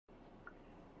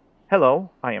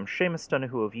Hello, I am Seamus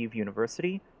Donoghue of Eve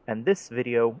University, and this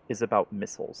video is about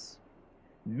missiles.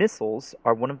 Missiles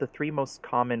are one of the three most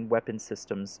common weapon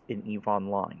systems in EVE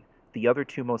Online, the other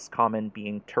two most common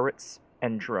being turrets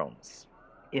and drones,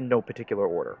 in no particular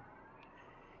order.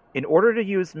 In order to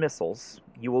use missiles,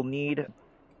 you will need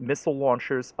missile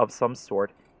launchers of some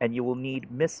sort, and you will need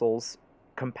missiles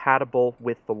compatible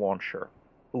with the launcher.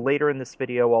 Later in this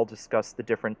video, I'll discuss the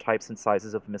different types and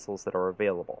sizes of missiles that are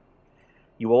available.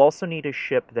 You will also need a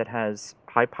ship that has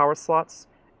high power slots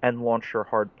and launcher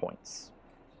hardpoints.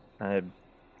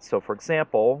 So for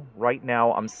example, right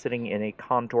now I'm sitting in a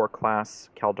Condor class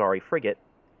Caldari frigate,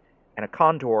 and a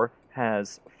Condor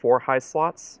has 4 high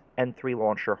slots and 3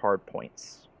 launcher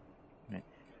hardpoints.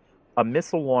 A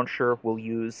missile launcher will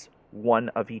use one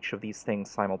of each of these things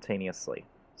simultaneously.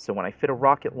 So when I fit a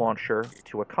rocket launcher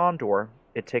to a Condor,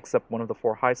 it takes up one of the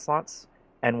 4 high slots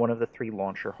and one of the 3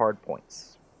 launcher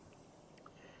hardpoints.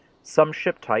 Some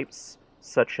ship types,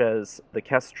 such as the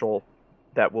Kestrel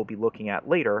that we'll be looking at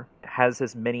later, has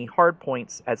as many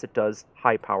hardpoints as it does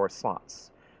high power slots.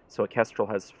 So a Kestrel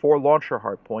has 4 launcher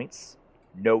hardpoints,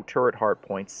 no turret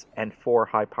hardpoints, and 4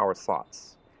 high power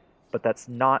slots. But that's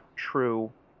not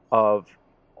true of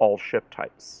all ship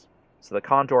types. So the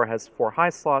Condor has 4 high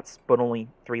slots, but only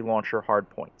 3 launcher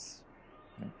hardpoints.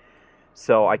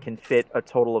 So I can fit a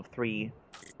total of 3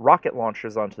 rocket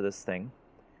launchers onto this thing,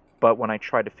 but when I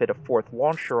try to fit a 4th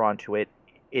launcher onto it,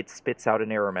 it spits out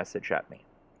an error message at me.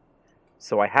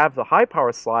 So I have the high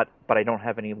power slot, but I don't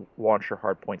have any launcher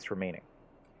hardpoints remaining.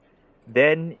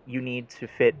 Then you need to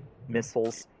fit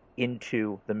missiles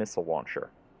into the missile launcher.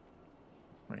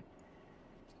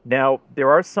 Now,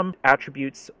 there are some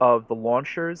attributes of the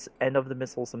launchers and of the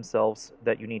missiles themselves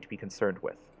that you need to be concerned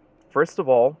with. First of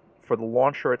all, for the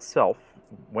launcher itself,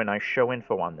 when I show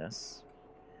info on this,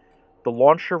 the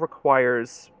launcher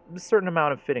requires a certain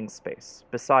amount of fitting space,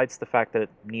 besides the fact that it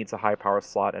needs a high power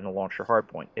slot and a launcher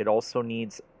hardpoint. It also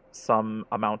needs some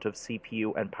amount of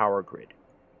CPU and power grid.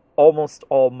 Almost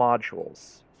all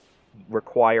modules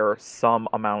require some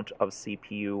amount of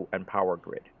CPU and power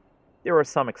grid. There are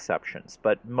some exceptions,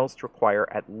 but most require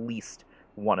at least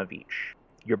one of each.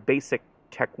 Your basic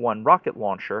Tech 1 rocket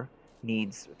launcher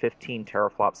needs 15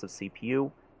 teraflops of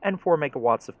CPU and 4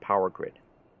 megawatts of power grid.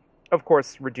 Of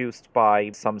course, reduced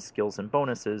by some skills and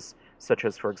bonuses, such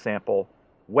as, for example,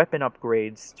 weapon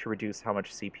upgrades to reduce how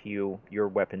much CPU your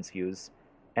weapons use,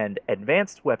 and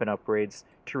advanced weapon upgrades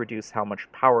to reduce how much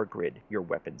power grid your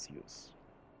weapons use.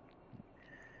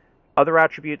 Other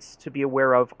attributes to be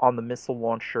aware of on the missile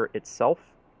launcher itself: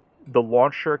 the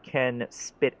launcher can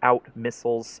spit out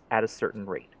missiles at a certain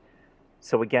rate.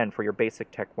 So again, for your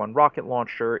basic Tech 1 rocket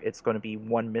launcher, it's going to be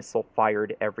 1 missile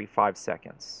fired every 5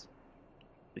 seconds.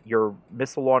 Your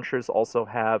missile launchers also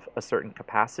have a certain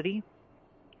capacity,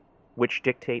 which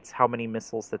dictates how many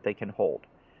missiles that they can hold.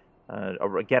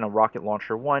 Again, a rocket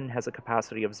launcher 1 has a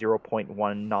capacity of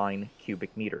 0.19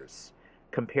 cubic meters.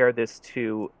 Compare this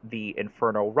to the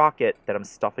Inferno rocket that I'm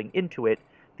stuffing into it.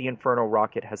 The Inferno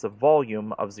rocket has a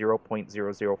volume of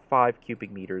 0.005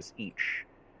 cubic meters each.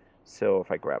 So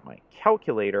if I grab my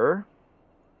calculator,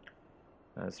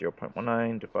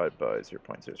 0.19 divided by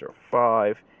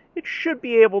 0.005, it should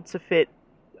be able to fit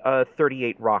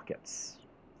 38 rockets,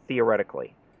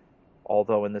 theoretically.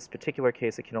 Although in this particular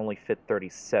case it can only fit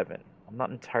 37. I'm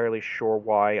not entirely sure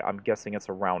why. I'm guessing it's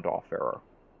a round-off error.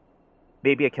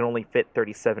 Maybe it can only fit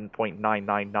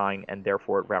 37.999 and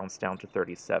therefore it rounds down to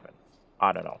 37.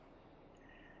 I don't know.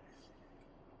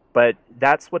 But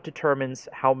that's what determines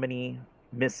how many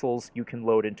missiles you can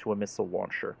load into a missile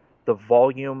launcher. The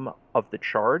volume of the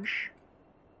charge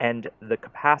and the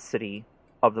capacity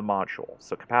of the module.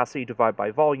 So capacity divided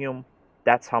by volume,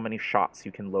 that's how many shots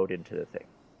you can load into the thing.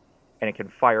 And it can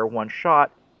fire 1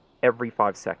 shot every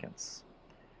 5 seconds.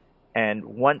 And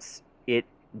once the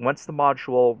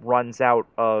module runs out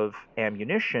of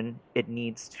ammunition, it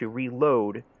needs to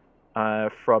reload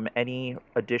from any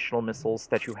additional missiles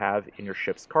that you have in your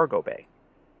ship's cargo bay.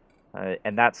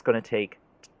 And that's going to take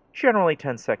generally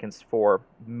 10 seconds for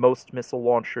most missile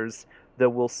launchers, though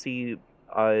we'll see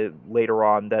later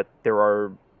on that there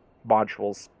are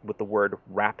modules with the word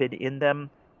rapid in them,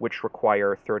 which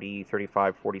require 30,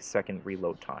 35, 40-second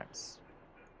reload times.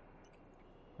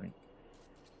 Right.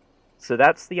 So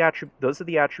those are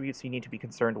the attributes you need to be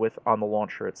concerned with on the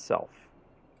launcher itself.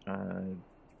 Let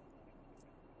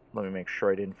me make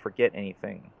sure I didn't forget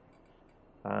anything.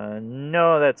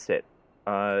 No, that's it.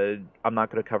 I'm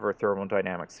not going to cover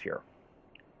thermodynamics here.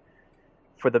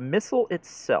 For the missile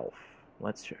itself,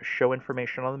 let's show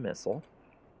information on the missile.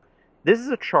 This is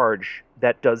a charge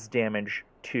that does damage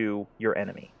to your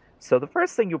enemy. So the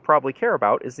first thing you'll probably care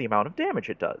about is the amount of damage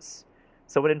it does.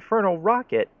 So an Infernal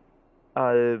Rocket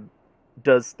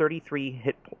does 33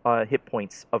 hit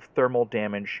points of thermal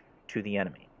damage to the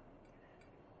enemy.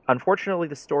 Unfortunately,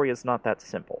 the story is not that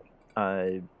simple.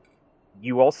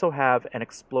 You also have an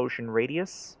explosion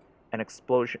radius, an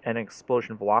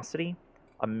explosion velocity,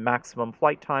 a maximum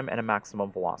flight time, and a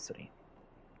maximum velocity.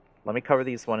 Let me cover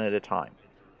these one at a time.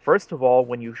 First of all,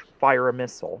 when you fire a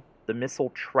missile, the missile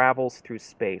travels through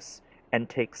space and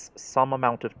takes some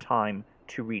amount of time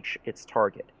to reach its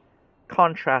target.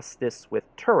 Contrast this with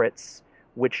turrets,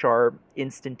 which are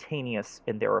instantaneous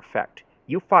in their effect.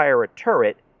 You fire a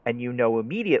turret, and you know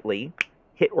immediately,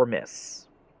 hit or miss.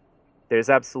 There's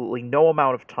absolutely no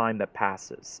amount of time that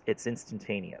passes. It's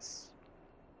instantaneous.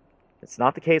 It's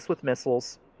not the case with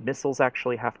missiles. Missiles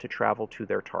actually have to travel to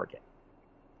their target.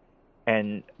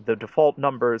 And the default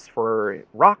numbers for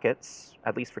rockets,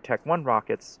 at least for Tech 1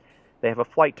 rockets, they have a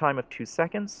flight time of 2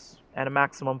 seconds and a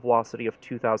maximum velocity of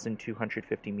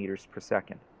 2,250 meters per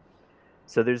second.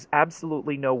 So there's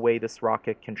absolutely no way this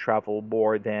rocket can travel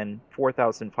more than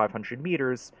 4,500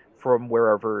 meters from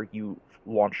wherever you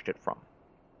launched it from.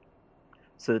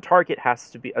 So the target has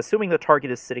to be, assuming the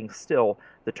target is sitting still,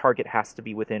 the target has to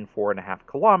be within 4.5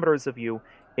 kilometers of you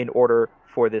in order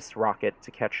for this rocket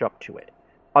to catch up to it.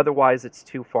 Otherwise, it's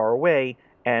too far away,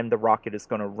 and the rocket is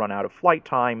going to run out of flight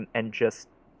time and just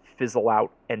fizzle out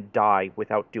and die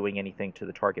without doing anything to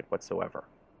the target whatsoever.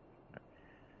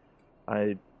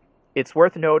 It's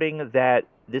worth noting that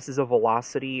this is a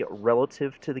velocity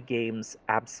relative to the game's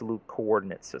absolute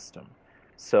coordinate system.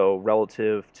 So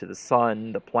relative to the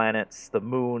sun, the planets, the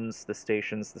moons, the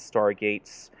stations, the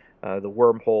stargates, the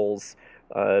wormholes,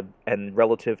 and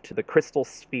relative to the crystal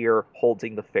sphere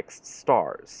holding the fixed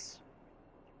stars.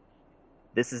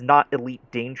 This is not elite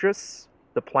dangerous.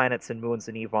 The planets and moons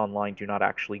in EVE Online do not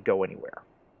actually go anywhere.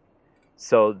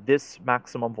 So this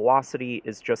maximum velocity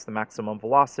is just the maximum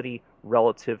velocity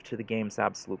relative to the game's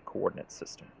absolute coordinate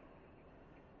system.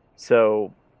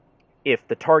 So if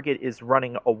the target is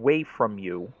running away from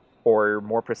you, or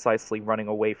more precisely running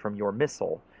away from your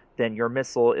missile, then your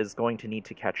missile is going to need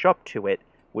to catch up to it,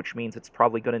 which means it's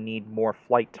probably going to need more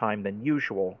flight time than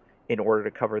usual in order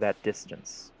to cover that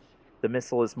distance. The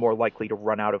missile is more likely to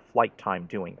run out of flight time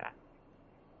doing that.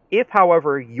 If,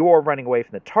 however, you're running away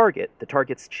from the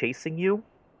target's chasing you,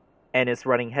 and is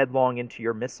running headlong into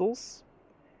your missiles,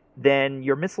 then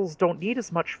your missiles don't need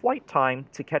as much flight time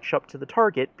to catch up to the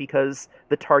target because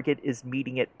the target is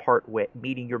meeting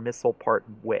your missile part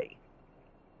way.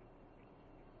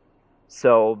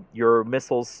 So your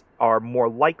missiles are more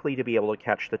likely to be able to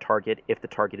catch the target if the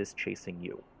target is chasing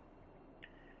you.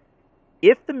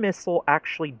 If the missile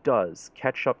actually does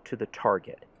catch up to the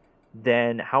target,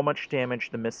 then how much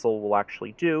damage the missile will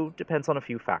actually do depends on a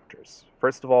few factors.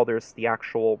 First of all, there's the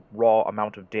actual raw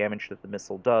amount of damage that the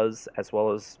missile does, as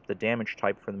well as the damage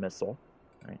type for the missile.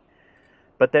 Right?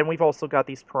 But then we've also got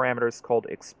these parameters called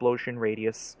explosion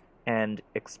radius and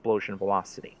explosion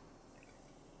velocity.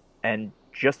 And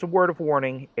just a word of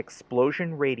warning,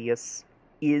 explosion radius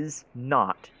is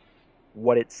not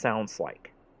what it sounds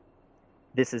like.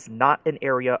 This is not an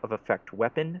area of effect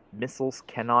weapon. Missiles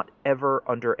cannot ever,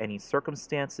 under any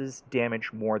circumstances,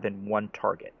 damage more than one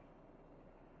target.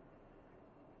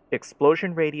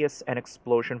 Explosion radius and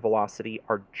explosion velocity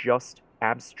are just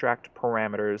abstract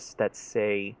parameters that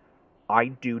say, I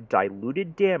do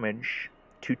diluted damage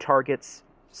to targets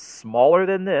smaller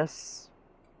than this,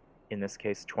 in this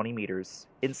case 20 meters,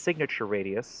 in signature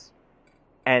radius,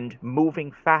 and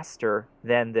moving faster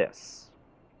than this.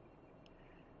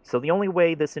 So the only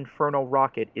way this Inferno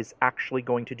rocket is actually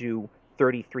going to do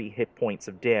 33 hit points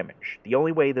of damage, the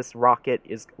only way this rocket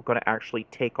is going to actually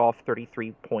take off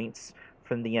 33 points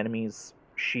from the enemy's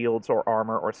shields or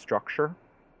armor or structure,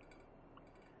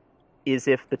 is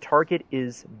if the target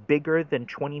is bigger than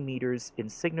 20 meters in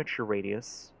signature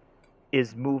radius,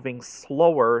 is moving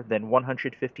slower than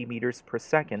 150 meters per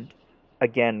second,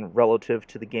 again relative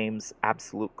to the game's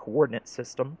absolute coordinate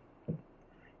system,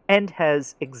 and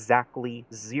has exactly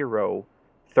 0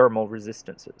 thermal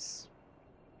resistances.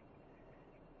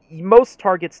 Most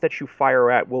targets that you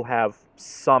fire at will have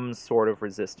some sort of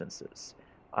resistances.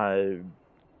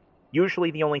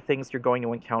 Usually the only things you're going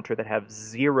to encounter that have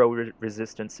 0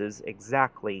 resistances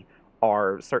exactly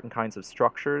are certain kinds of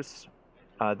structures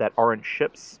that aren't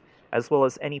ships, as well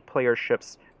as any player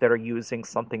ships that are using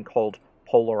something called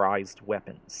polarized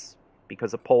weapons,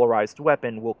 because a polarized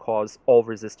weapon will cause all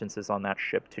resistances on that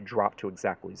ship to drop to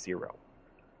exactly 0.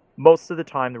 Most of the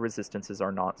time, the resistances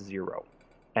are not 0.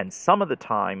 And some of the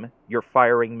time, you're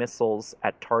firing missiles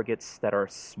at targets that are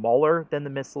smaller than the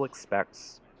missile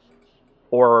expects,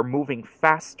 or are moving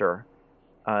faster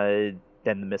than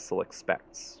the missile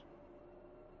expects.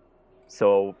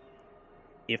 So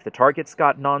if the target's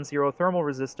got non-zero thermal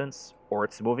resistance, or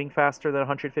it's moving faster than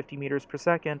 150 meters per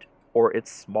second, or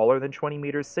it's smaller than 20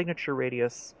 meters signature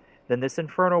radius, then this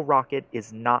Inferno rocket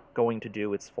is not going to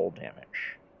do its full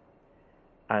damage.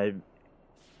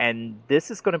 And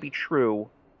this is going to be true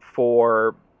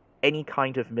for any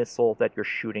kind of missile that you're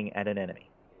shooting at an enemy.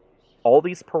 All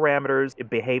these parameters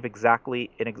behave exactly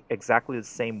the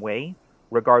same way,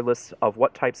 regardless of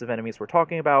what types of enemies we're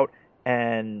talking about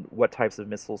and what types of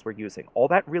missiles we're using. All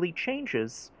that really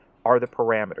changes are the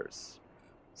parameters.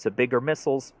 So bigger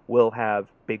missiles will have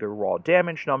bigger raw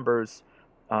damage numbers,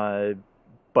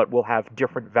 but will have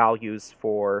different values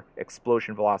for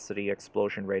explosion velocity,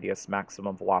 explosion radius,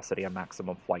 maximum velocity, and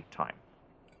maximum flight time.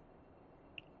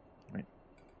 Right.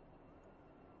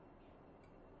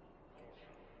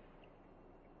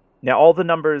 Now, all the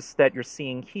numbers that you're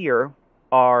seeing here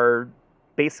are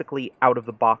basically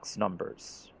out-of-the-box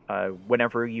numbers.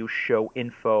 Whenever you show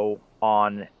info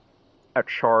on a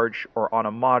charge or on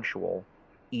a module,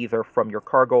 either from your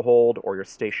cargo hold or your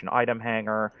station item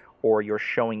hangar, or you're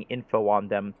showing info on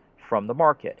them from the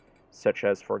market, such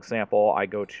as, for example, I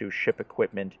go to ship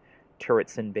equipment,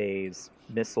 turrets and bays,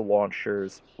 missile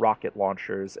launchers, rocket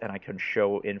launchers, and I can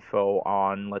show info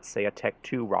on, let's say, a Tech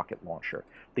 2 rocket launcher.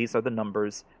 These are the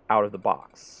numbers out of the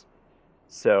box.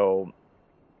 So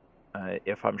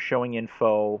if I'm showing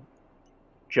info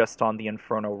just on the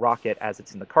Inferno rocket as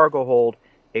it's in the cargo hold,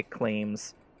 it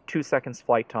claims 2 seconds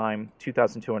flight time,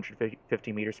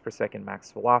 2,250 meters per second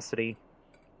max velocity,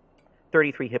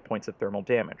 33 hit points of thermal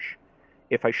damage.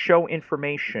 If I show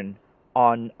information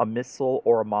on a missile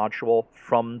or a module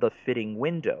from the fitting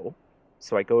window,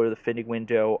 so I go to the fitting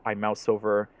window, I mouse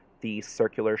over the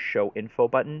circular show info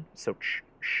button, so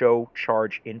show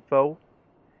charge info.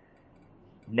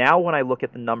 Now when I look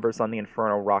at the numbers on the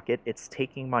Inferno rocket, it's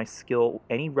taking my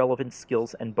any relevant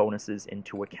skills and bonuses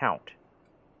into account.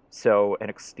 So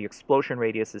the explosion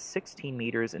radius is 16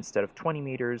 meters instead of 20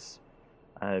 meters.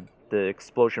 The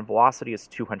explosion velocity is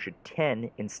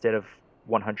 210 instead of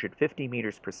 150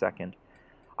 meters per second.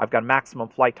 I've got a maximum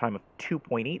flight time of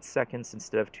 2.8 seconds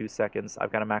instead of 2 seconds.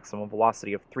 I've got a maximum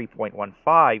velocity of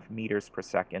 3.15 meters per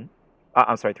second.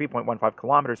 3.15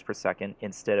 kilometers per second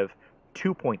instead of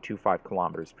 2.25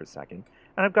 kilometers per second.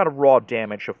 And I've got a raw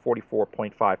damage of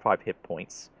 44.55 hit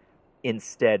points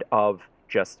instead of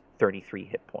just 33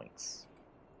 hit points.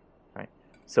 Right?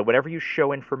 So whenever you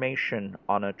show information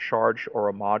on a charge or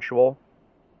a module,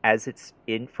 as it's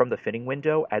in from the fitting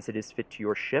window, as it is fit to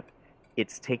your ship,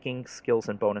 it's taking skills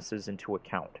and bonuses into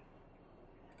account.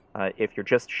 If you're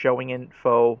just showing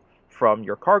info from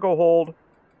your cargo hold,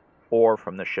 or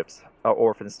from the ship's,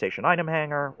 or from the station item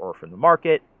hangar, or from the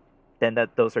market, then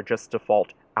those are just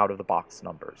default out-of-the-box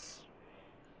numbers.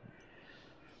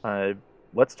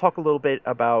 Let's talk a little bit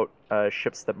about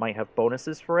ships that might have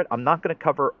bonuses for it. I'm not going to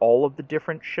cover all of the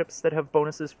different ships that have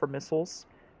bonuses for missiles,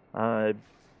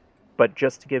 but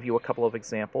just to give you a couple of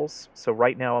examples. So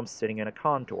right now I'm sitting in a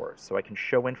Condor, so I can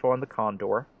show info on the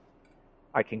Condor.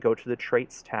 I can go to the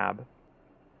Traits tab.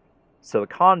 So the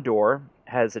Condor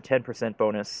has a 10%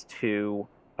 bonus to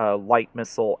light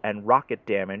missile and rocket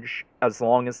damage as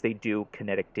long as they do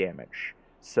kinetic damage.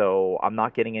 So I'm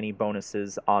not getting any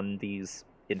bonuses on these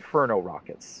Inferno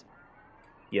rockets.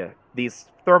 Yeah, these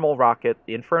the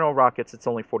Inferno rockets, it's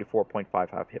only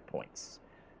 44.55 hit points.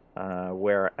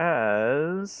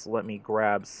 Whereas, let me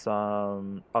grab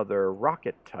some other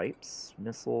rocket types.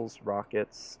 Missiles,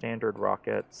 rockets, standard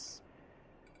rockets.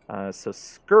 So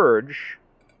Scourge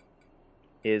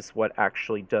is what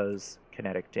actually does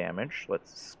kinetic damage. Let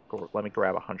me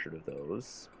grab 100 of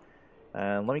those.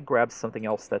 And let me grab something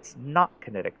else that's not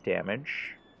kinetic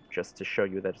damage, just to show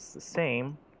you that it's the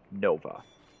same. Nova.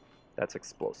 That's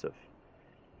explosive.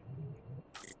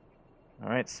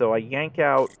 Alright, so I yank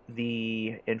out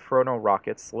the Inferno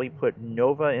rockets. Let me put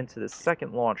Nova into the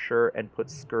second launcher and put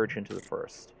Scourge into the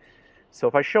first. So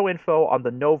if I show info on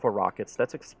the Nova rockets,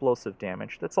 that's explosive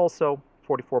damage. That's also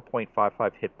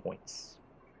 44.55 hit points.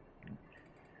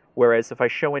 Whereas if I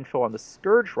show info on the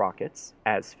Scourge rockets,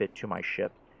 as fit to my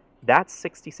ship, that's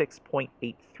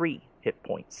 66.83 hit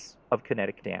points of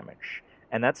kinetic damage.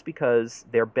 And that's because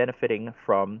they're benefiting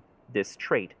from this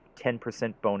trait,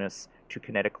 10% bonus to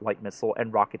kinetic light missile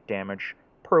and rocket damage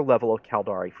per level of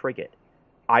Caldari frigate.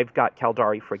 I've got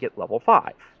Caldari frigate level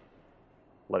 5.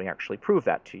 Let me actually prove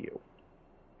that to you.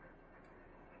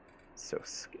 So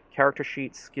character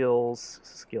sheet, skills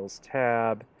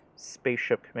tab,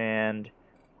 spaceship command,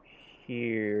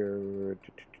 here,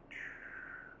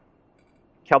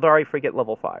 Caldari frigate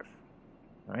level 5.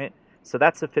 All right. So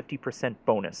that's a 50%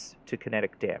 bonus to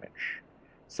kinetic damage.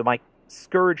 So my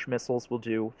Scourge missiles will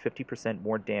do 50%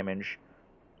 more damage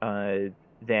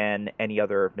than any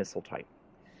other missile type.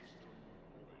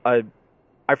 I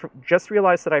just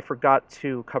realized that I forgot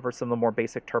to cover some of the more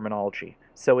basic terminology.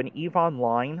 So in EVE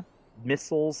Online,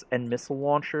 missiles and missile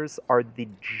launchers are the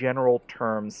general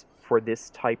terms for this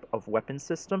type of weapon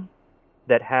system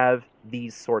that have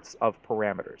these sorts of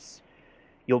parameters.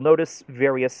 You'll notice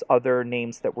various other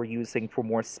names that we're using for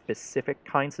more specific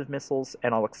kinds of missiles,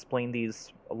 and I'll explain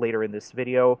these later in this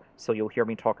video, so you'll hear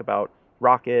me talk about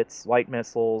rockets, light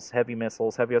missiles, heavy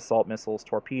assault missiles,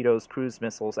 torpedoes, cruise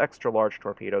missiles, extra-large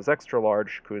torpedoes,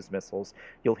 extra-large cruise missiles.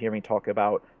 You'll hear me talk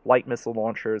about light missile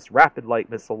launchers, rapid light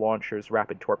missile launchers,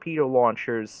 rapid torpedo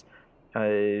launchers,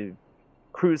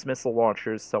 cruise missile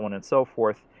launchers, so on and so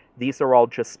forth. These are all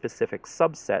just specific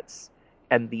subsets,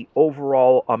 and the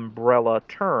overall umbrella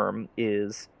term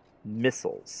is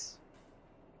missiles.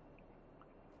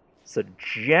 So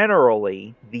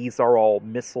generally, these are all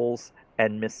missiles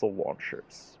and missile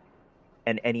launchers.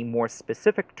 And any more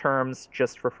specific terms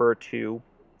just refer to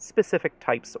specific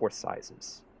types or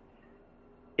sizes.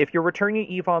 If you're returning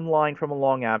EVE Online from a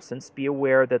long absence, be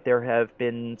aware that there have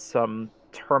been some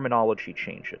terminology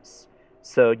changes.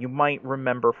 So you might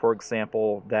remember, for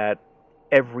example, that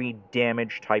every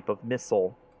damage type of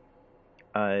missile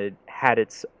had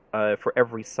its, for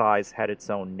every size, had its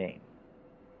own name.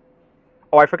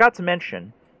 Oh, I forgot to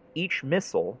mention, each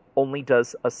missile only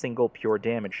does a single pure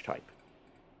damage type.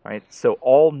 Right? So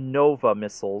all Nova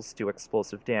missiles do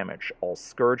explosive damage. All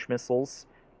Scourge missiles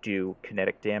do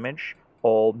kinetic damage.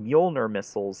 All Mjolnir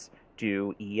missiles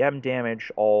do EM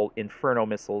damage. All Inferno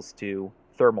missiles do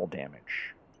thermal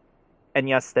damage. And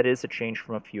yes, that is a change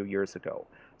from a few years ago.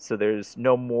 So there's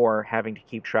no more having to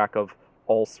keep track of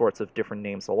all sorts of different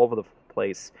names all over the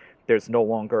place. There's no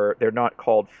longer, they're not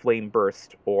called Flame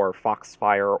Burst or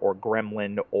Foxfire or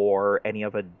Gremlin or any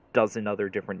of a dozen other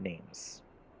different names.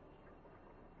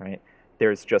 Right?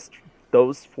 There's just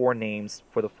those 4 names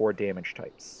for the 4 damage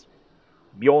types.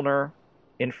 Mjolnir,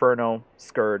 Inferno,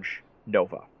 Scourge,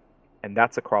 Nova. And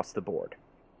that's across the board.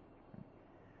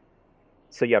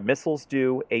 So yeah, missiles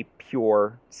do a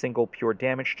single pure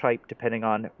damage type depending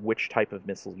on which type of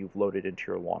missile you've loaded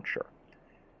into your launcher.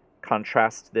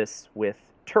 Contrast this with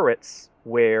turrets,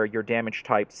 where your damage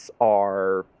types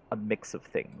are a mix of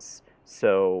things.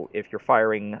 So if you're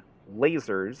firing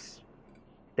lasers,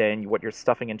 then what you're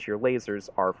stuffing into your lasers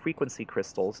are frequency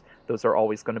crystals. Those are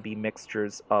always going to be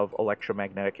mixtures of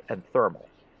electromagnetic and thermal.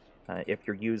 If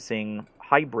you're using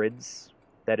hybrids,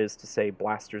 that is to say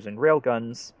blasters and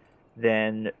railguns,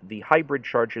 then the hybrid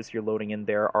charges you're loading in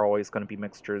there are always going to be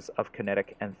mixtures of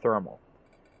kinetic and thermal.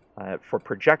 For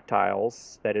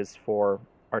projectiles, that is for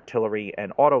artillery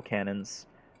and autocannons,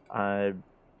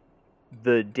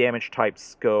 the damage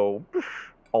types go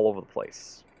all over the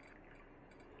place.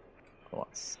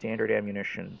 Standard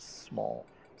ammunition, small.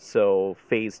 So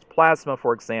phased plasma,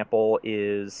 for example,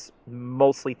 is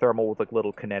mostly thermal with a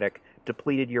little kinetic.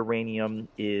 Depleted uranium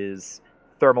is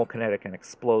thermal, kinetic, and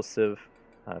explosive.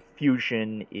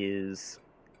 Fusion is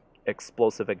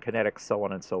explosive and kinetic, so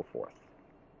on and so forth.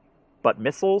 But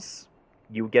missiles,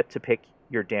 you get to pick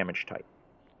your damage type.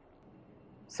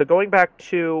 So going back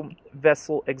to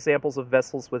examples of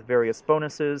vessels with various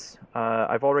bonuses,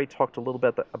 I've already talked a little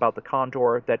bit about the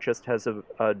Condor. That just has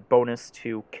a bonus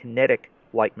to kinetic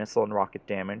light missile and rocket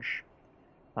damage.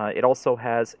 It also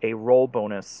has a roll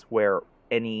bonus where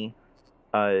any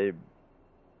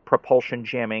propulsion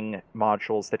jamming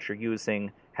modules that you're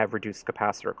using have reduced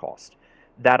capacitor cost.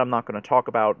 That I'm not going to talk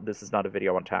about. This is not a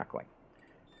video on tackling.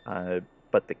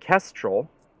 But the Kestrel,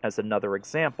 as another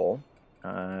example,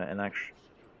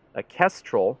 a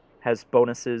Kestrel has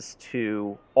bonuses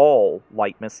to all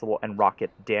light missile and rocket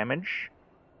damage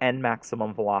and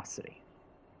maximum velocity.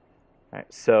 Right,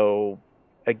 so,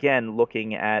 again,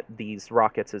 looking at these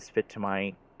rockets as fit to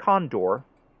my Condor,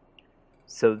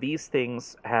 so these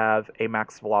things have a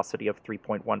max velocity of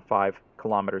 3.15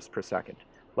 kilometers per second.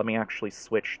 Let me actually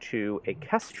switch to a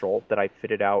Kestrel that I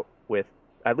fitted out with,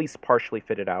 at least partially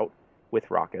fitted out,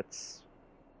 with rockets.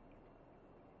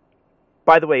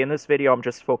 By the way, in this video, I'm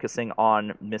just focusing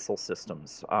on missile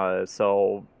systems.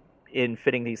 So in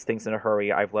fitting these things in a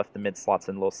hurry, I've left the mid slots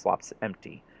and low slots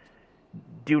empty.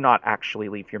 Do not actually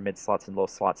leave your mid slots and low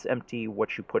slots empty.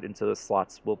 What you put into the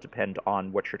slots will depend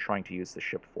on what you're trying to use the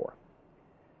ship for.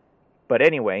 But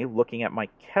anyway, looking at my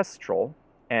Kestrel,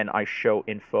 and I show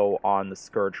info on the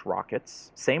Scourge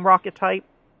rockets. Same rocket type,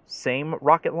 same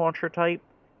rocket launcher type.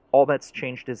 All that's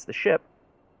changed is the ship.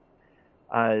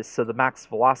 So the max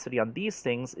velocity on these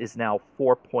things is now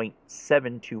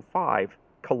 4.725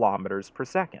 kilometers per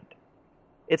second.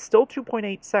 It's still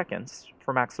 2.8 seconds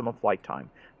for maximum flight time,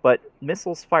 but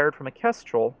missiles fired from a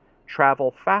Kestrel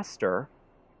travel faster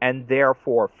and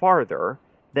therefore farther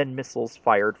than missiles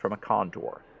fired from a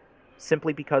Condor,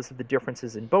 simply because of the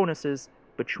differences in bonuses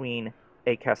between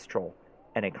a Kestrel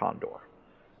and a Condor.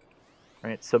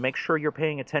 Right? So make sure you're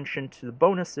paying attention to the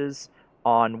bonuses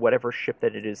on whatever ship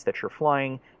that it is that you're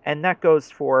flying, and that goes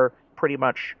for pretty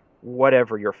much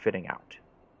whatever you're fitting out.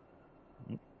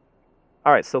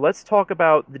 Alright, so let's talk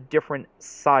about the different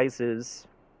sizes.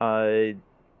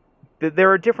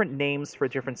 There are different names for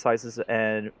different sizes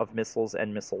of missiles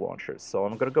and missile launchers, so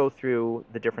I'm going to go through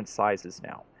the different sizes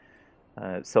now.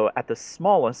 So at the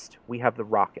smallest, we have the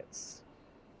rockets.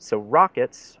 So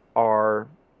rockets are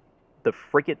the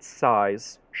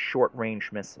frigate-size short-range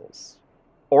missiles,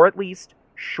 or at least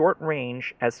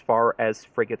short-range as far as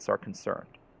frigates are concerned.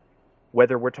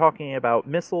 Whether we're talking about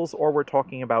missiles or we're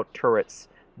talking about turrets,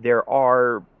 there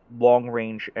are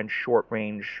long-range and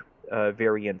short-range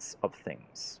variants of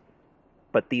things.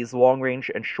 But these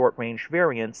long-range and short-range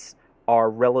variants are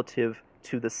relative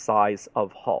to the size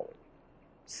of hull.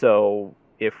 So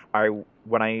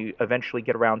when I eventually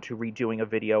get around to redoing a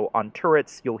video on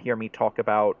turrets, you'll hear me talk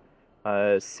about,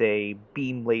 say,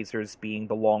 beam lasers being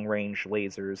the long-range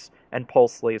lasers and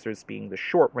pulse lasers being the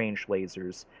short-range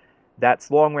lasers.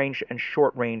 That's long-range and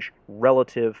short-range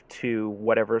relative to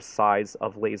whatever size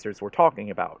of lasers we're talking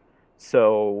about.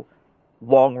 So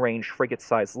long-range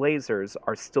frigate-sized lasers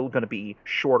are still going to be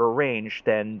shorter range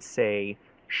than, say,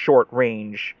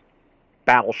 short-range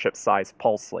battleship-sized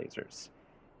pulse lasers.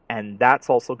 And that's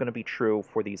also going to be true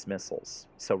for these missiles.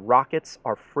 So rockets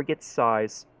are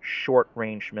frigate-sized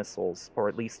short-range missiles, or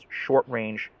at least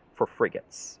short-range for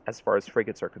frigates, as far as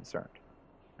frigates are concerned.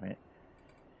 Right?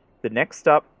 The next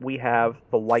up, we have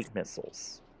the light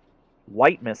missiles.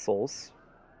 Light missiles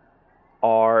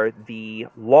are the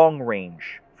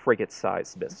long-range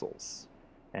frigate-sized missiles.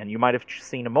 And you might have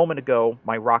seen a moment ago,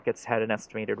 my rockets had an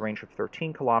estimated range of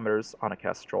 13 kilometers on a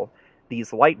Kestrel.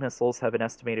 These light missiles have an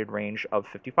estimated range of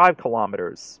 55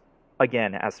 kilometers,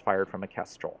 again, as fired from a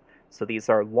Kestrel. So these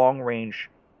are long-range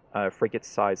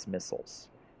frigate-sized missiles,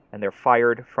 and they're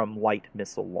fired from light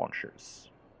missile launchers.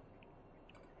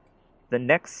 The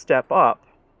next step up,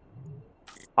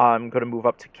 I'm going to move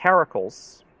up to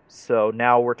caracals. So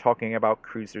now we're talking about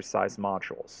cruiser-sized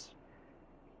modules.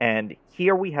 And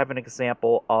here we have an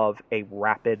example of a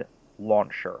rapid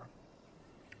launcher.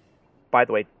 By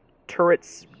the way,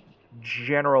 turrets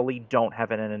generally don't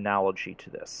have an analogy to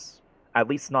this, at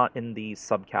least not in the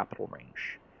subcapital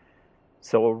range.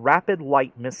 So a rapid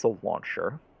light missile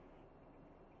launcher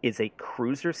is a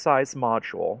cruiser-sized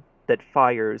module that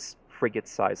fires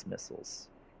frigate-sized missiles.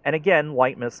 And again,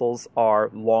 light missiles are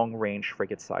long-range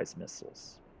frigate-sized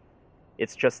missiles.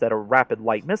 It's just that a rapid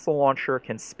light missile launcher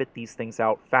can spit these things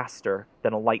out faster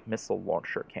than a light missile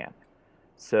launcher can.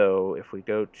 So if we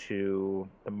go to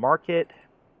the market,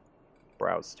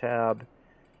 browse tab,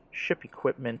 ship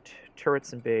equipment,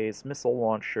 turrets and bays, missile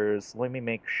launchers, let me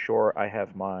make sure I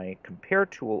have my compare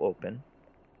tool open.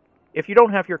 If you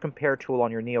don't have your compare tool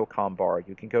on your Neocom bar,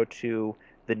 you can go to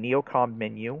the Neocom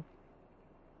menu,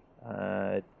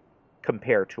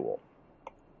 compare tool.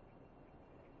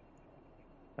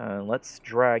 Let's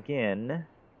drag in,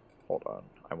 hold on,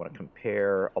 I want to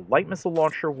compare a light missile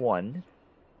launcher 1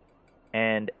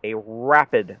 and a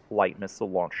rapid light missile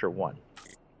launcher 1.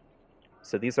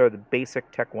 So these are the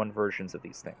basic Tech 1 versions of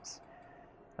these things.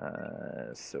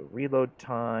 So reload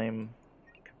time,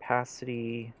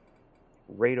 capacity,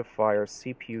 rate of fire,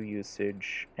 CPU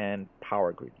usage, and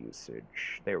power grid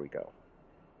usage. There we go.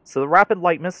 So the rapid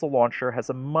light missile launcher has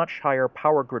a much higher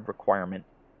power grid requirement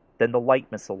than the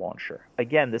light missile launcher.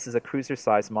 Again, this is a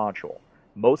cruiser-sized module.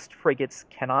 Most frigates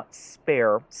cannot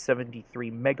spare 73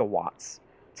 megawatts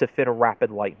to fit a rapid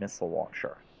light missile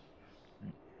launcher.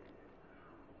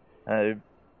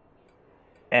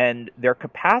 And their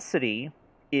capacity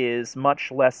is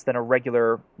much less than a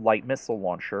regular light missile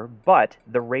launcher, but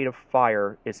the rate of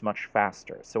fire is much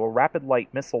faster. So a rapid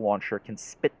light missile launcher can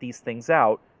spit these things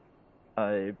out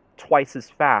twice as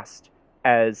fast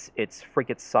as its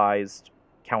frigate-sized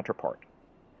counterpart.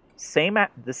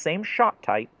 The same shot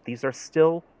type, these are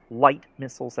still light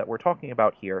missiles that we're talking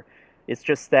about here. It's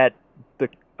just that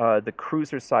the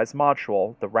cruiser-sized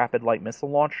module, the rapid light missile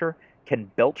launcher, can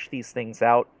belch these things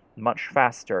out much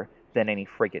faster than any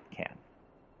frigate can.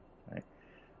 Right?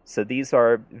 So these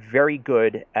are very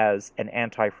good as an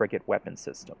anti-frigate weapon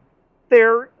system.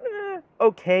 They're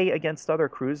okay against other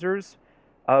cruisers,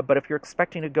 but if you're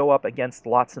expecting to go up against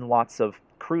lots and lots of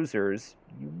cruisers,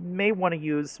 you may want to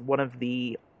use one of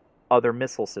the other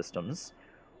missile systems,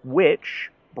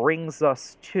 which brings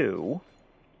us to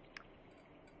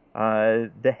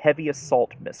the heavy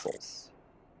assault missiles.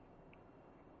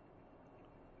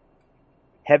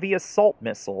 Heavy assault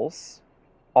missiles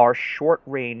are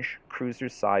short-range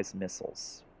cruiser-sized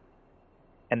missiles,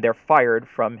 and they're fired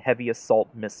from heavy assault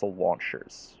missile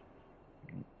launchers.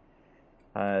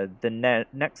 The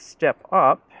next step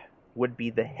up would be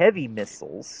the heavy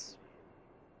missiles.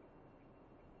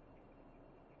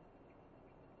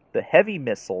 The heavy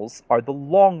missiles are the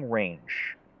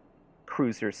long-range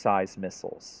cruiser-sized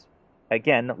missiles.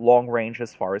 Again, long-range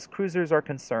as far as cruisers are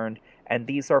concerned, and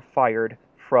these are fired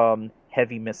from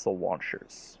heavy missile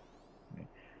launchers.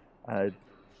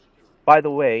 By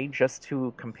the way, just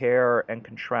to compare and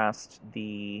contrast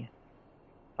the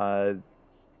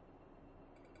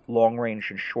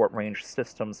long-range and short-range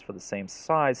systems for the same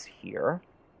size here,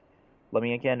 let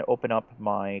me again open up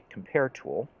my compare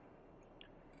tool,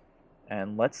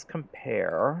 and let's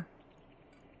compare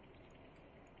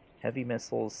heavy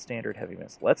missiles, standard heavy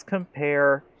missile. Let's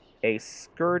compare a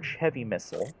Scourge heavy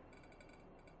missile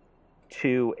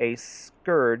to a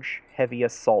Scourge heavy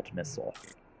assault missile.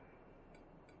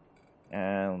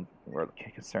 And we're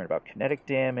concerned about kinetic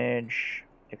damage,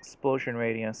 explosion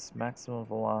radius, maximum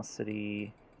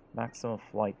velocity, maximum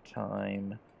flight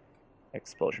time,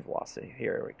 explosion velocity.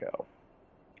 Here we go.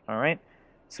 Alright,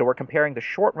 so we're comparing the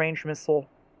short-range missile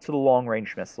to the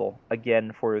long-range missile,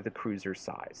 again for the cruiser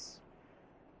size.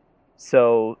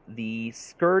 So the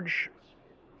Scourge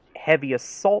heavy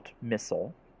assault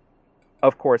missile,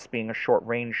 of course being a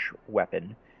short-range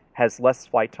weapon, has less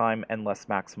flight time and less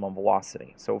maximum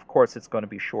velocity. So of course it's going to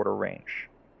be shorter range.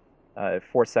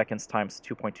 4 seconds times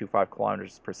 2.25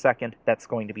 kilometers per second, that's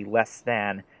going to be less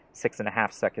than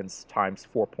 6.5 seconds times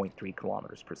 4.3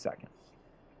 kilometers per second.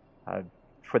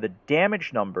 For the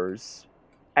damage numbers,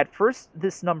 at first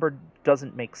this number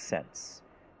doesn't make sense,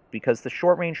 because the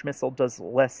short-range missile does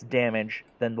less damage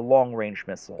than the long-range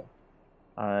missile.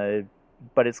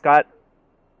 But it's got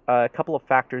a couple of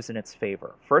factors in its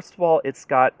favor. First of all, it's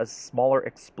got a smaller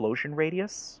explosion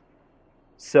radius,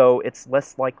 so it's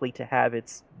less likely to have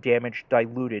its damage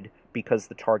diluted because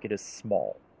the target is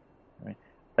small. Right?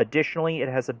 Additionally, it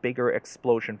has a bigger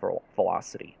explosion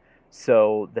velocity,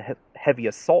 so the heavy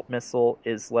assault missile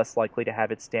is less likely to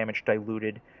have its damage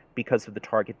diluted because of the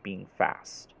target being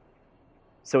fast.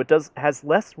 So it has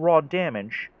less raw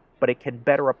damage, but it can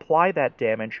better apply that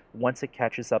damage once it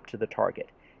catches up to the target.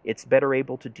 It's better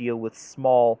able to deal with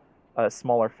smaller,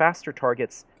 faster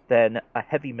targets than a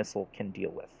heavy missile can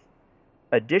deal with.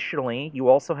 Additionally, you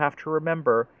also have to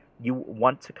remember you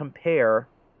want to compare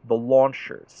the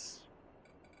launchers.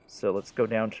 So let's go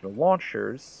down to the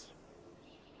launchers.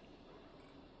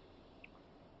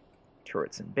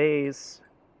 Turrets and bays.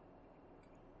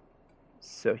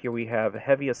 So here we have a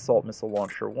heavy assault missile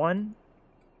launcher 1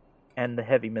 and the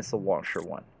heavy missile launcher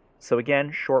 1. So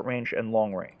again, short range and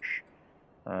long range.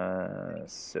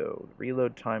 So the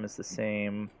reload time is the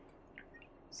same.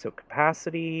 So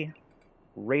capacity,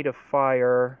 rate of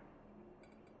fire,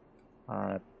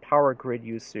 power grid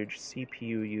usage,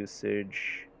 CPU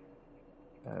usage.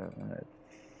 I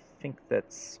think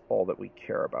that's all that we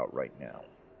care about right now.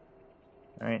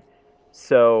 Alright,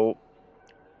 so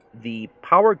the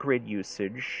power grid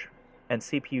usage and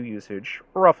CPU usage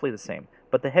are roughly the same,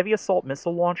 but the heavy assault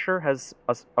missile launcher has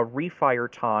a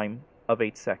refire time of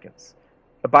 8 seconds.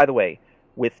 By the way,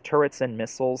 with turrets and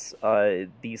missiles,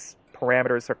 these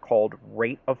parameters are called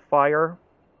rate of fire.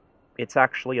 It's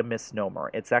actually a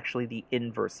misnomer. It's actually the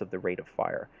inverse of the rate of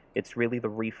fire. It's really the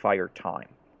refire time.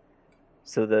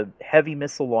 So the heavy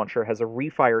missile launcher has a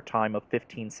refire time of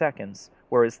 15 seconds,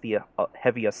 whereas the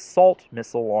heavy assault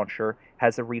missile launcher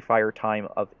has a refire time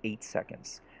of 8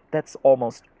 seconds. That's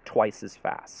almost twice as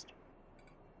fast.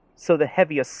 So the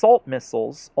heavy assault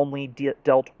missiles only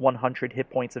dealt 100 hit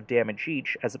points of damage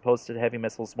each, as opposed to the heavy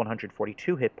missiles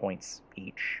 142 hit points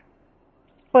each.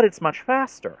 But it's much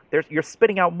faster. You're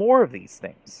spitting out more of these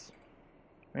things.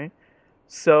 Right?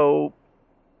 So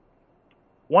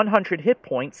 100 hit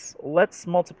points, let's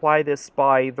multiply this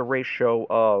by the ratio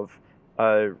of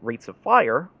rates of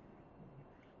fire.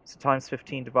 So times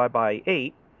 15 divided by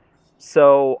 8.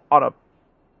 So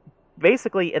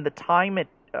basically in the time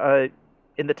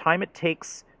it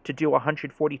takes to do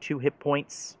 142 hit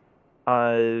points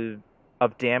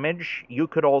of damage, you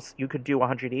could do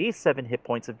 187 hit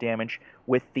points of damage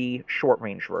with the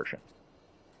short-range version.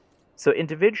 So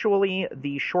individually,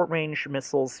 the short-range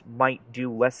missiles might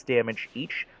do less damage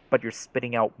each, but you're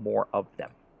spitting out more of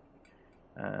them.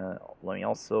 Let me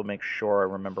also make sure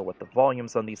I remember what the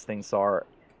volumes on these things are.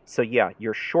 So yeah,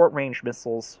 your short-range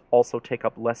missiles also take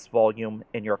up less volume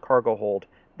in your cargo hold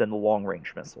than the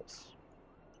long-range missiles.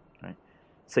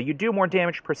 So you do more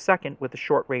damage per second with the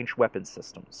short-range weapon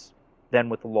systems than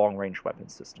with the long-range weapon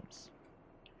systems.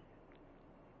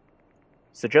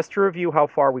 So just to review how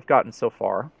far we've gotten so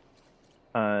far,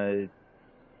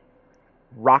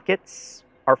 rockets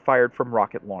are fired from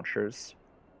rocket launchers.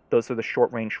 Those are the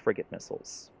short-range frigate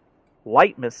missiles.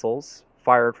 Light missiles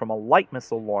fired from a light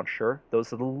missile launcher.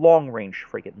 Those are the long-range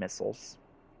frigate missiles.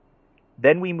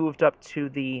 Then we moved up to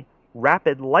the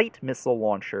rapid light missile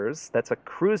launchers. That's a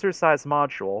cruiser-sized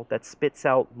module that spits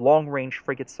out long-range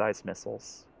frigate-sized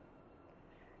missiles.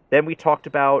 Then we talked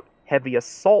about heavy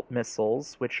assault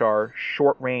missiles, which are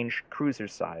short-range cruiser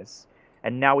size.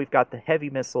 And now we've got the heavy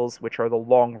missiles, which are the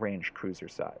long-range cruiser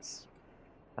size.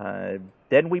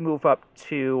 Then we move up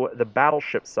to the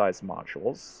battleship size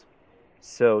modules.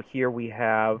 So here we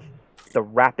have the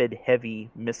Rapid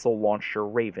Heavy Missile Launcher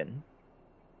Raven.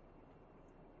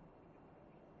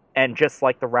 And just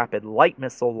like the Rapid Light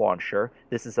Missile Launcher,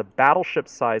 this is a battleship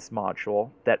size module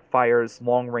that fires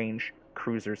long-range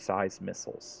cruiser size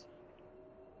missiles.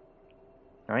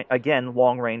 All right? Again,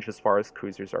 long-range as far as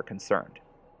cruisers are concerned.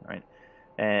 All right?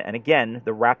 And again,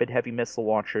 the Rapid Heavy Missile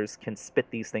Launchers can spit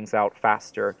these things out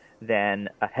faster than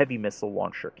a heavy missile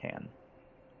launcher can.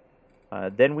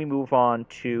 Then we move on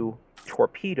to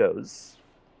torpedoes,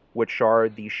 which are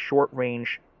the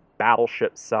short-range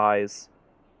battleship-size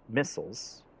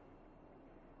missiles.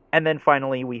 And then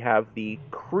finally, we have the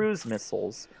cruise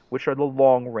missiles, which are the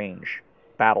long-range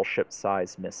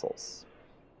battleship-size missiles.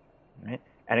 Right?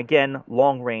 And again,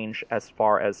 long-range as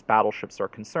far as battleships are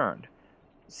concerned.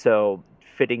 So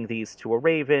fitting these to a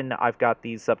Raven, I've got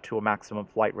these up to a maximum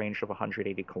flight range of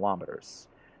 180 kilometers.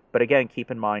 But again, keep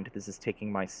in mind, this is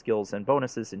taking my skills and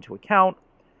bonuses into account.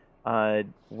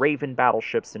 Raven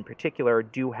battleships in particular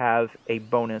do have a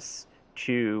bonus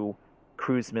to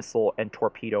cruise missile and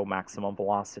torpedo maximum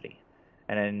velocity.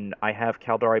 And then I have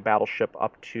Caldari battleship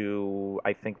up to,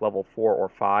 I think, level 4 or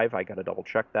 5. I gotta double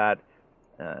check that.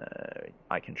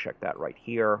 I can check that right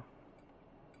here.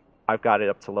 I've got it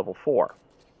up to level 4.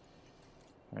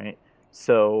 Right?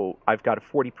 So I've got a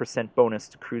 40% bonus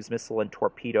to cruise missile and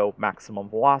torpedo maximum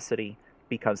velocity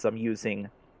because I'm using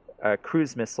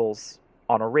cruise missiles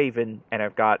on a Raven, and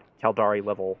I've got Caldari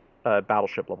level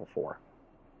battleship level 4.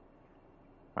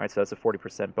 All right, so that's a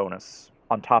 40% bonus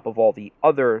on top of all the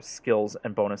other skills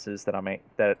and bonuses that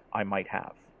I might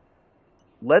have.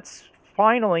 Let's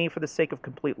finally, for the sake of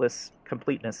completeness,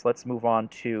 let's move on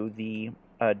to the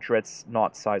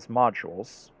dreadnought size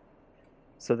modules.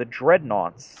 So the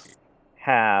dreadnoughts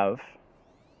have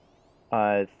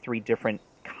 3 different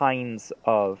kinds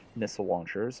of missile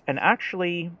launchers, and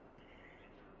actually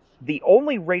the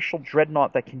only racial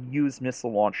dreadnought that can use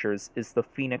missile launchers is the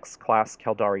Phoenix-class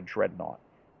Caldari dreadnought.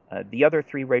 The other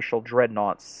 3 racial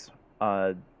dreadnoughts,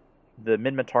 the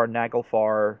Minmatar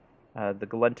Naglfar, the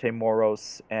Galente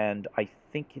Moros, and I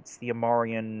think it's the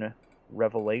Amarian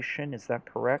Revelation, is that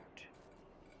correct?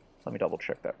 Let me double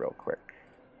check that real quick.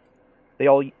 They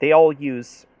all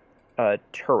use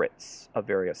turrets of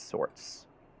various sorts.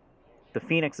 The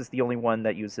Phoenix is the only one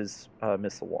that uses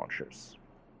missile launchers.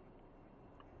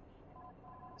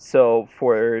 So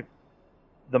for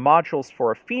the modules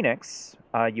for a Phoenix,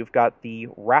 you've got the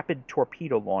Rapid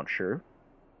Torpedo Launcher,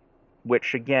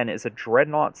 which again is a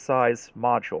dreadnought-size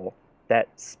module that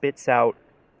spits out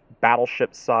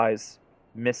battleship-size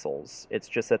missiles. It's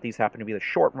just that these happen to be the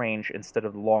short-range instead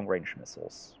of the long-range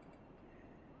missiles.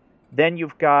 Then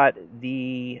you've got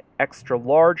the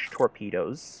extra-large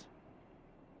torpedoes.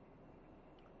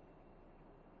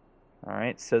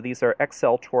 Alright, so these are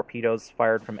XL torpedoes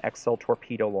fired from XL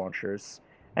torpedo launchers.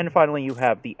 And finally, you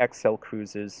have the XL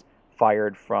cruises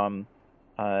fired from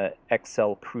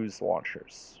XL cruise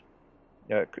launchers.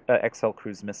 XL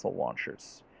cruise missile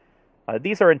launchers.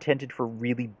 These are intended for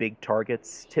really big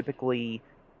targets, typically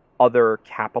other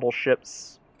capital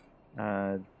ships.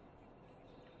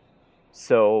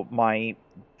 So my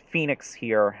Phoenix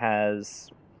here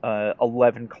has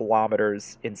 11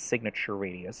 kilometers in signature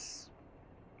radius.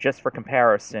 Just for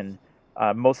comparison,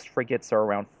 most frigates are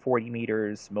around 40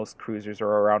 meters, most cruisers are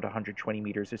around 120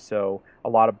 meters or so. A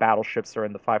lot of battleships are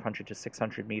in the 500 to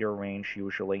 600 meter range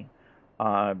usually.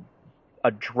 A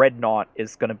dreadnought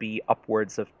is going to be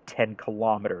upwards of 10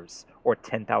 kilometers or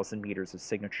 10,000 meters of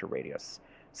signature radius.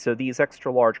 So these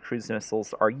extra-large cruise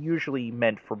missiles are usually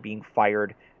meant for being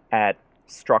fired at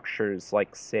structures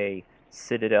like, say,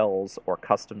 citadels or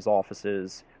customs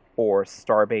offices or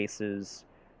star bases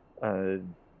or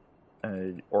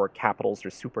capitals or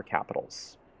super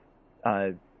capitals.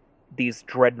 These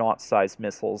dreadnought-sized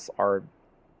missiles are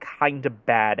kind of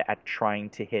bad at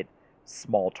trying to hit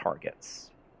small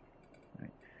targets.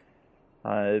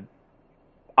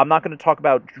 I'm not going to talk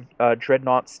about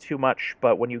dreadnoughts too much,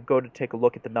 but when you go to take a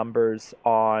look at the numbers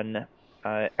on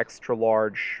extra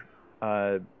large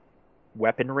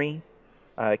weaponry,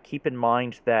 keep in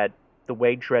mind that the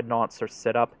way dreadnoughts are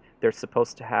set up, they're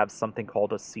supposed to have something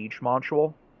called a siege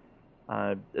module.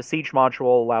 A siege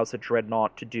module allows a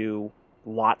dreadnought to do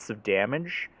lots of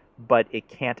damage, but it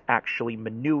can't actually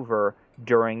maneuver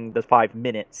during the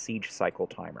 5-minute siege cycle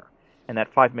timer. And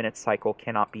that 5-minute cycle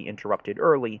cannot be interrupted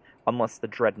early unless the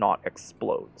dreadnought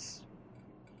explodes.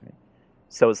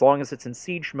 So as long as it's in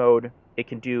siege mode, it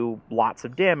can do lots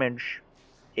of damage,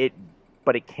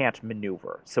 but it can't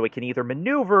maneuver. So it can either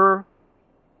maneuver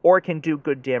or it can do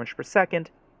good damage per second,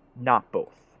 not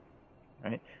both.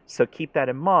 Right? So keep that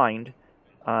in mind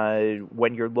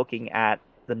when you're looking at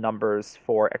the numbers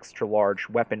for extra large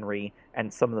weaponry,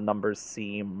 and some of the numbers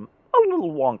seem a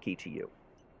little wonky to you.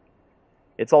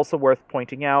 It's also worth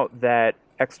pointing out that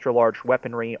extra large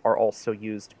weaponry are also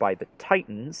used by the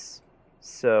Titans.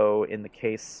 So in the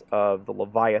case of the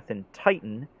Leviathan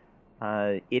Titan,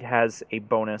 it has a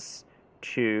bonus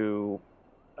to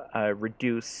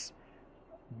reduce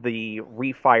the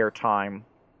refire time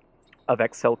of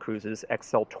XL cruisers,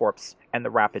 XL torps, and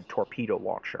the rapid torpedo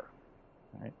launcher.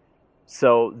 Right?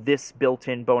 So this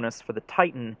built-in bonus for the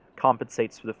Titan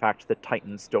compensates for the fact that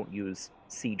Titans don't use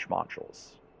siege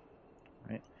modules.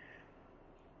 Right?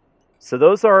 So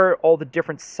those are all the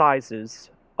different sizes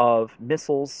of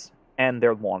missiles and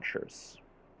their launchers.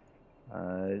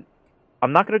 I'm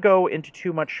not going to go into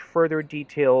too much further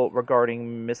detail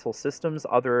regarding missile systems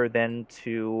other than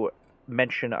to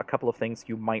mention a couple of things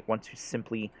you might want to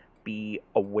simply be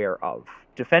aware of.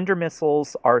 Defender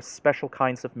missiles are special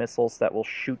kinds of missiles that will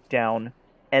shoot down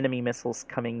enemy missiles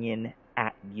coming in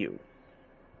at you.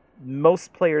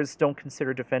 Most players don't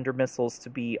consider defender missiles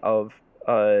to be of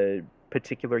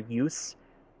particular use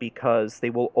because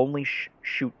they will only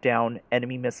shoot down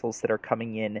enemy missiles that are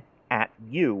coming in at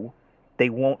you. They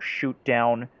won't shoot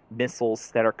down missiles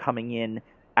that are coming in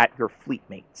at your fleet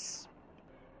mates.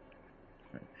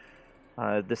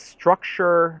 The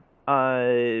structure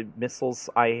missiles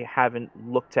I haven't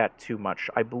looked at too much.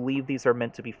 I believe these are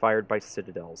meant to be fired by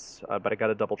citadels, but I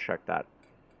gotta double check that.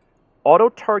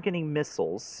 Auto-targeting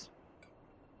missiles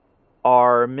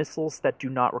are missiles that do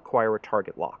not require a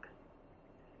target lock.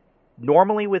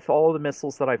 Normally, with all of the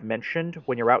missiles that I've mentioned,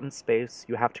 when you're out in space,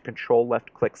 you have to control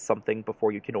left-click something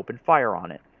before you can open fire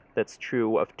on it. That's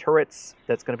true of turrets.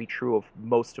 That's going to be true of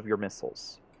most of your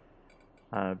missiles.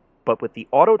 But with the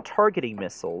auto-targeting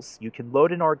missiles, you can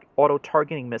load an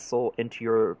auto-targeting missile into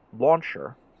your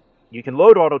launcher. You can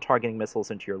load auto-targeting missiles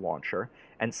into your launcher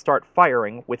and start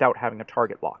firing without having a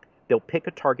target lock. They'll pick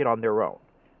a target on their own.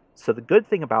 So the good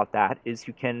thing about that is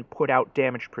you can put out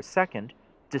damage per second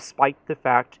despite the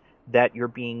fact that you're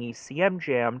being ECM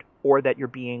jammed or that you're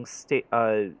being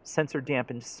sensor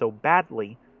dampened so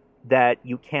badly that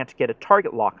you can't get a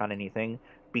target lock on anything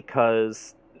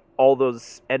because all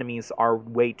those enemies are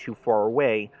way too far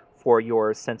away for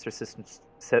your sensor systems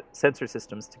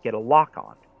to get a lock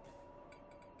on.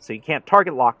 So you can't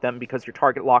target lock them because your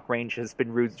target lock range has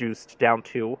been reduced down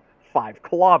to 5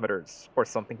 kilometers or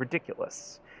something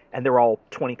ridiculous. And they're all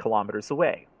 20 kilometers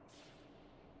away.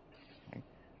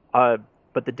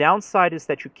 But the downside is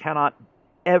that you cannot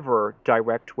ever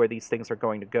direct where these things are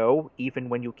going to go, even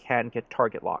when you can get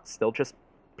target locks. They'll just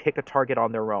pick a target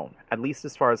on their own, at least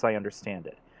as far as I understand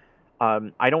it.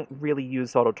 I don't really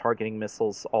use auto-targeting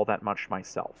missiles all that much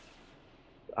myself.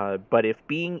 But if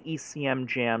being ECM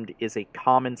jammed is a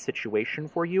common situation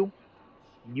for you,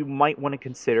 you might want to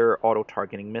consider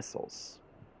auto-targeting missiles.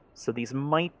 So these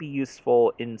might be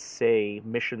useful in, say,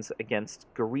 missions against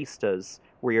Guristas,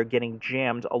 where you're getting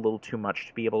jammed a little too much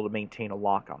to be able to maintain a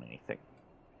lock on anything.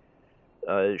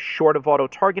 Short of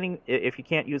auto-targeting, if you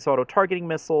can't use auto-targeting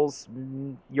missiles,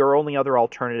 your only other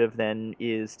alternative then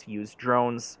is to use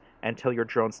drones and tell your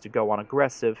drones to go on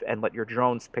aggressive and let your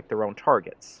drones pick their own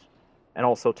targets. And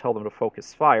also tell them to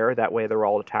focus fire, that way they're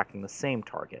all attacking the same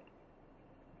target.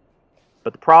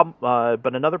 But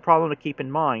another problem to keep in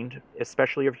mind,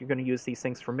 especially if you're going to use these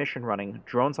things for mission running,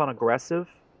 drones on aggressive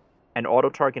and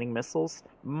auto-targeting missiles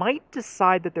might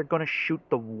decide that they're going to shoot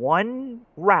the one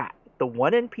rat, the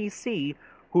one NPC,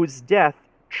 whose death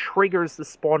triggers the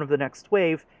spawn of the next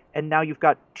wave, and now you've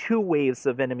got 2 waves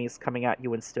of enemies coming at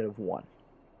you instead of 1.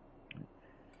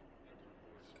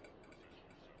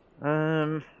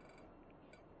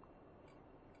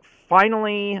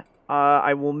 Finally,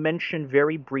 I will mention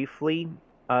very briefly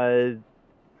other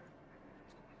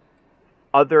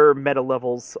meta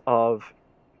levels of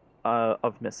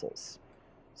missiles.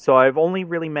 So I've only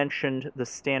really mentioned the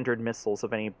standard missiles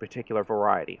of any particular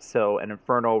variety. So an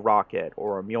Inferno rocket,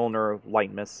 or a Mjolnir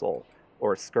light missile,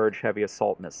 or a Scourge heavy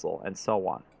assault missile, and so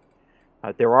on.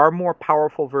 There are more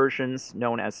powerful versions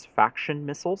known as faction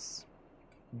missiles.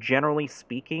 Generally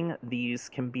speaking, these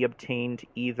can be obtained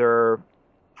either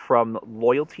from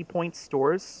loyalty point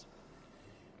stores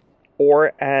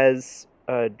or as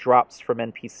drops from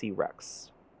NPC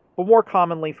Rex, but more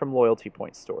commonly from loyalty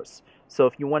point stores. So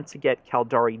if you want to get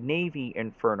Caldari Navy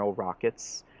Inferno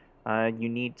rockets, you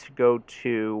need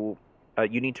to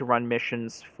run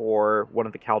missions for one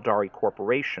of the Caldari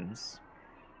corporations,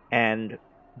 and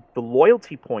the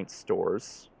loyalty point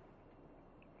stores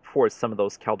for some of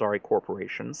those Caldari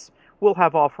corporations will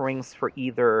have offerings for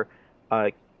either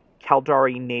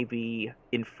Caldari Navy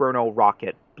Inferno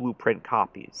rocket blueprint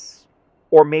copies,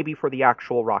 or maybe for the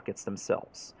actual rockets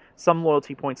themselves. Some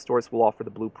loyalty point stores will offer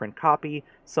the blueprint copy,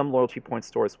 some loyalty point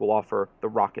stores will offer the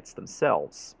rockets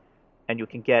themselves. And you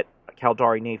can get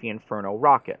Caldari Navy Inferno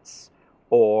rockets,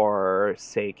 or,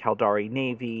 say, Caldari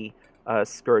Navy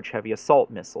Scourge heavy assault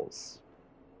missiles.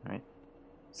 Right?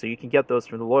 So you can get those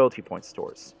from the loyalty point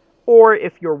stores. Or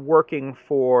if you're working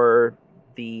for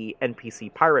the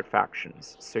NPC pirate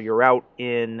factions, so you're out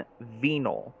in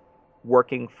Venal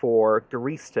working for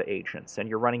Garista agents, and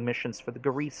you're running missions for the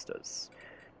Garistas,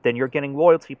 then you're getting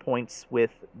loyalty points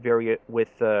with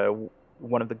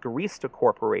one of the Garista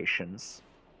corporations,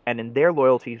 and in their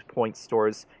loyalty point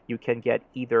stores, you can get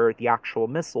either the actual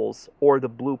missiles or the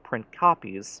blueprint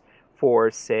copies for,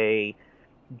 say,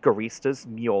 Garista's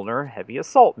Mjolnir heavy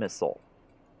assault missile,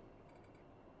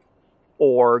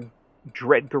 or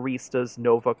Dread Garista's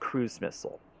Nova cruise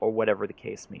missile, or whatever the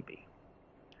case may be.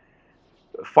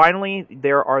 Finally,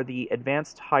 there are the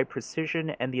advanced high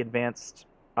precision and the advanced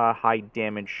high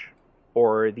damage,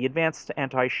 or the advanced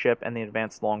anti-ship and the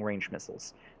advanced long-range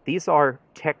missiles. These are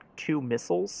Tech 2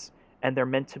 missiles, and they're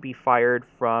meant to be fired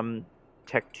from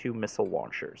Tech 2 missile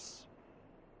launchers.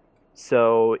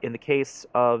 So in the case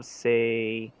of,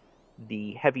 say,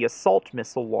 the heavy assault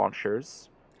missile launchers,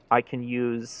 I can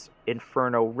use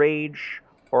Inferno Rage,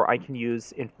 or I can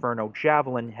use Inferno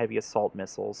Javelin heavy assault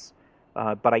missiles,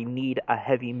 but I need a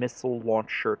heavy missile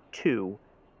launcher 2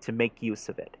 to make use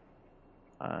of it.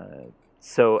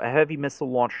 So a heavy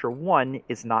missile launcher 1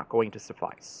 is not going to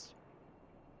suffice.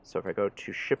 So if I go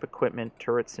to ship equipment,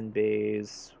 turrets and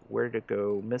bays, where to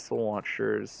go, missile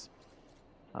launchers,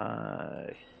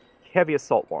 heavy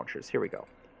assault launchers, here we go.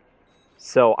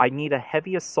 So I need a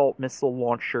heavy assault missile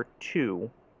launcher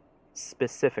 2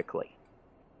 specifically.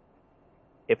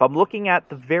 If I'm looking at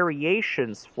the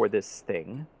variations for this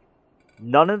thing,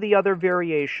 none of the other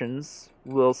variations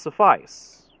will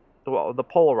suffice. Well, the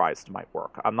polarized might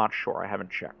work. I'm not sure. I haven't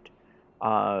checked.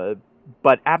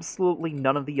 But absolutely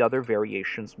none of the other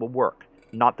variations will work.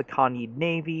 Not the Khanid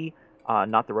Navy,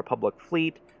 not the Republic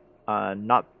Fleet,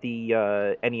 not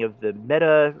the any of the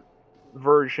meta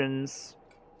versions.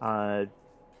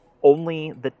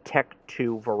 Only the Tech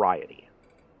 2 variety.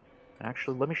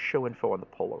 Actually, let me show info on the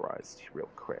polarized real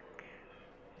quick.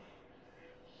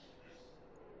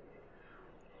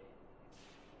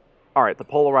 Alright, the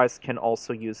polarized can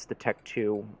also use the Tech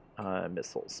 2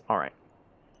 missiles. Alright.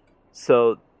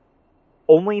 So,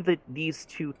 only these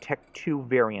two Tech 2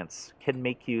 variants can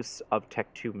make use of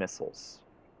Tech 2 missiles.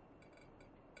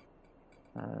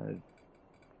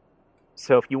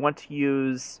 So if you want to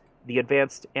use the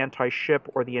advanced anti-ship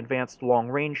or the advanced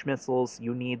long-range missiles,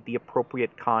 you need the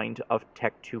appropriate kind of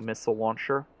Tech 2 missile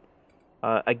launcher.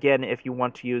 Again, if you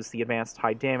want to use the advanced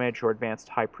high damage or advanced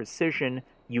high precision,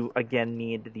 you again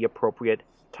need the appropriate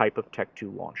type of Tech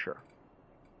 2 launcher.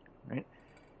 Right?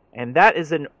 And that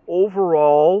is an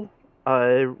overall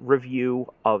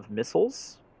review of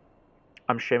missiles.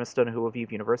 I'm Seamus Donoghue of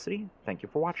Eve University. Thank you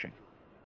for watching.